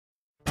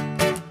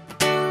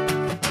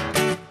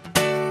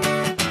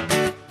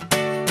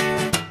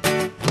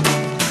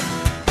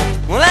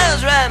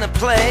find a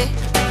play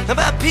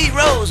about Pete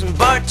Rose and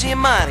Bart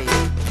Giamatti.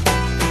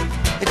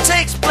 It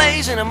takes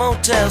place in a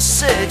Motel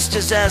 6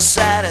 just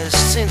outside of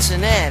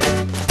Cincinnati.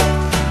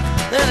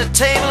 There's a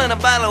table and a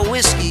bottle of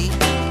whiskey.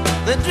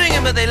 They're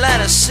drinking but they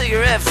light a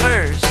cigarette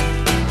first.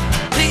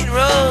 Pete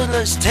Rose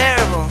looks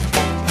terrible.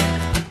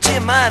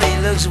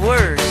 Giamatti looks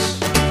worse.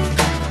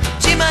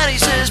 Giamatti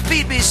says,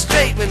 Pete, be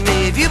straight with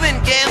me. Have you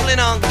been gambling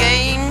on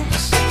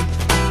games?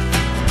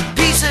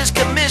 Pete says,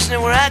 Commissioner,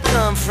 where I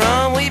come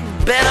from, we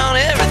bet on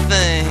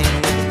everything.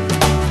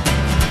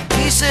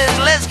 He says,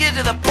 let's get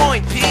to the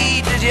point,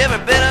 Pete. Did you ever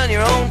bet on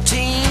your own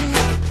team?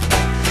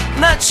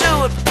 Not sure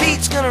what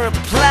Pete's gonna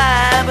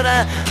reply, but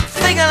I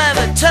think I'll have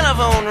a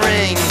telephone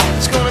ring.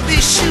 It's gonna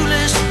be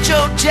Shoeless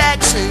Joe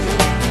Jackson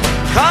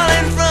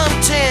calling from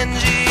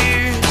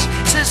Tangiers.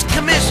 Says,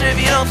 Commissioner, if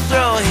you don't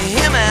throw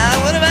him out,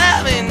 what have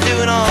I been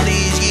doing all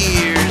these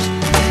years?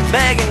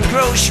 Bagging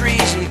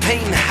groceries and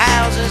painting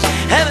houses,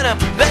 having a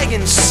beg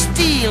and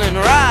steal and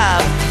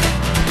rob.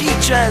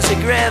 Pete tries to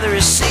grab the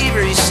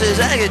receiver. He says,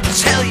 I could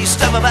tell you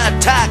stuff about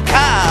Ty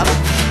Cobb.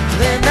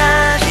 Then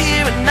I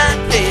hear a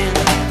knocking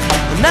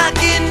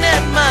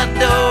at my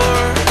door.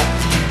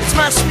 It's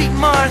my sweet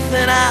Martha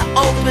and I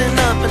open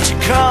up and she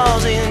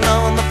crawls in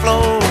on the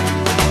floor.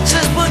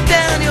 Says, put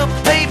down your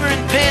paper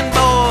and pen,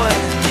 boy.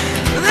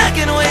 I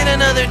can wait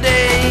another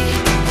day.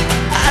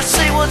 I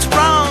say, what's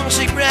wrong?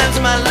 She grabs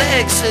my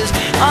leg, says,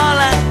 all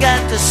I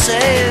got to say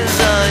is,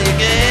 are you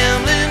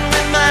gambling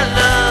with my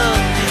love?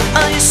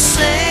 Are you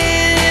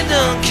saying you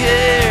don't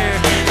care?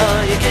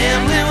 Are you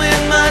gambling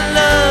with my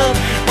love?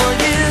 Will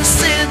you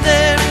sit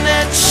there in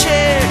that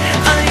chair?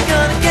 Are you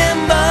gonna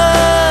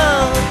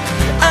gamble?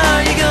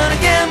 Are you gonna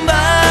gamble?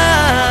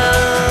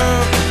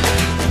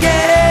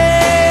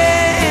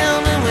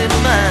 Gambling with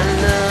my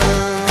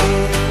love.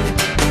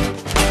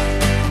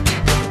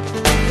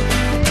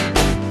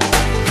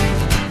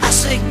 I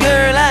say,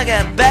 girl, I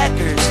got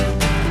backers.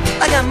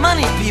 I got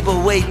money people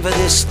waiting for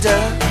this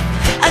stuff.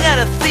 I got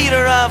a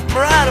theater off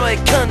Broadway,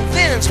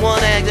 convinced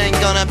one act ain't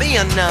gonna be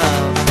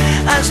enough.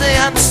 I say,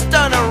 I'm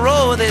starting to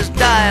roll with this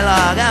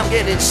dialogue. I'm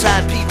getting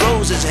inside Pete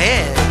Rose's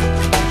head.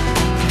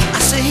 I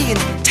say, he can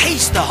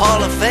taste the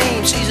Hall of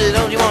Fame. She said,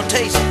 don't you want to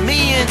taste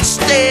me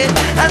instead?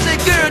 I said,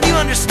 girl, do you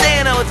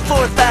understand how with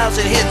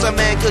 4,000 hits a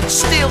man could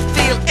still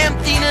feel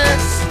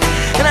emptiness?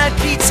 And I'd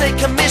Pete say,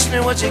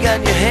 Commissioner, what you got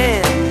in your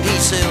hand? He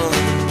said, well,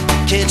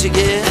 can't you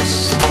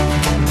guess?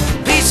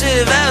 He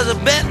said, if I was a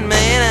betting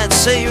man, I'd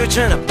say you were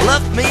trying to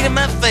bluff me to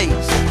my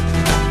face.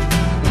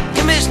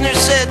 Commissioner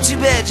said, too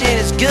bad you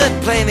ain't as good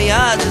playing the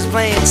odds as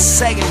playing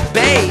second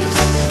base.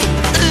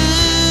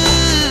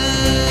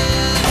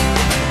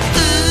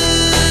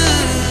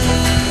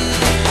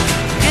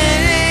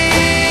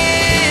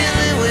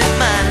 Gambling with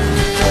my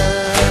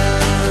love.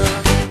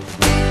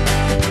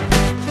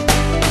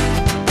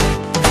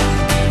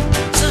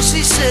 So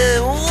she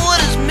said, what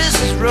does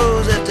Mrs.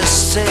 Rose have to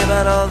say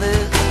about all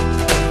this?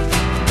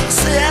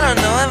 I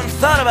don't know, I haven't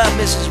thought about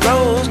Mrs.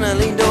 Rose. And I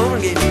leaned over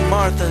and gave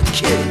Martha a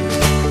kiss.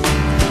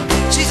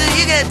 She said,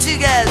 you got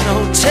two guys in a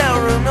hotel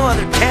room, no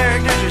other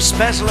characters or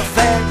special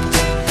effects.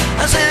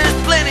 I said, there's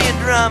plenty of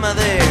drama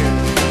there.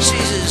 She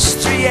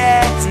says, 3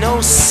 acts,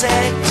 no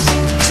sex.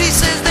 She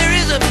says, there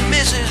is a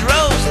Mrs.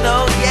 Rose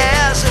though,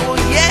 yeah. I said, well,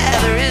 yeah,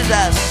 there is,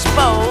 I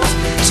suppose.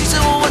 She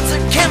said, well, what's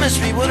her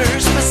chemistry? What are her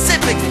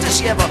specifics? Does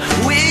she have a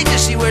wig?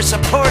 Does she wear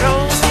support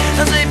hose?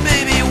 I say,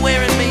 baby, you're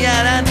wearing me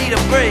out, I need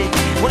a break.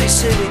 When he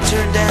said we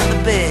turned down the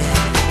bed,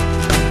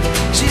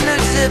 she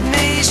looks at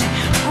me, she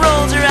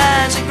rolls her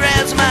eyes, she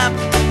grabs my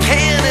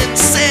pen and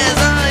says,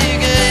 are you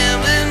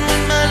gambling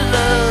with my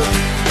love?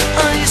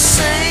 Are you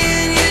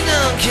saying you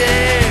don't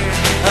care?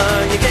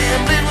 Are you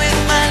gambling with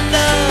my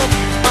love?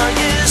 Are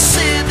you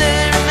sitting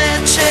there in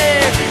that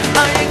chair?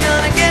 Are you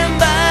gonna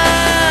gamble?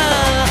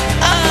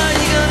 Are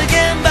you gonna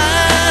gamble?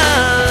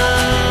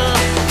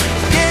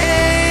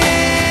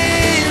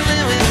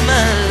 Gambling with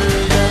my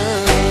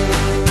love.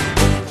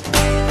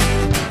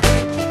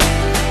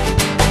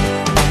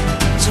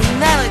 So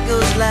now it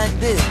goes like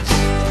this.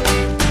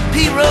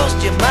 Pete Rose,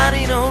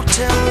 Giamatti in a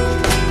hotel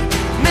room.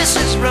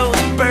 Mrs. Rose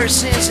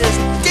bursts in and says,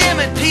 damn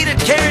it, Peter,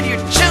 carrying your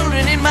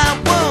children in my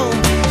womb.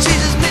 She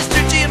says, Mr.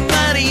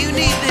 Giamatti, you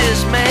need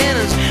this man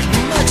as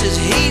much as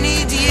he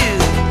needs you.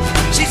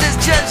 She says,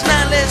 judge,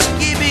 not less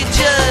you be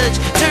judge.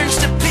 Turns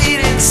to Pete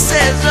and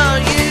says, are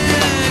you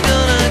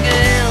gonna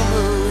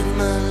gamble with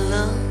my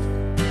love?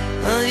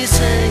 Are you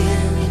saying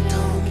you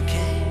don't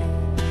care?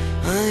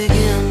 Are you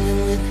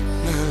gambling with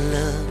my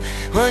love?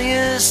 While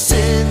you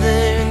sit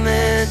there in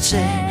that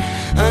chair,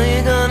 are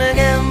you gonna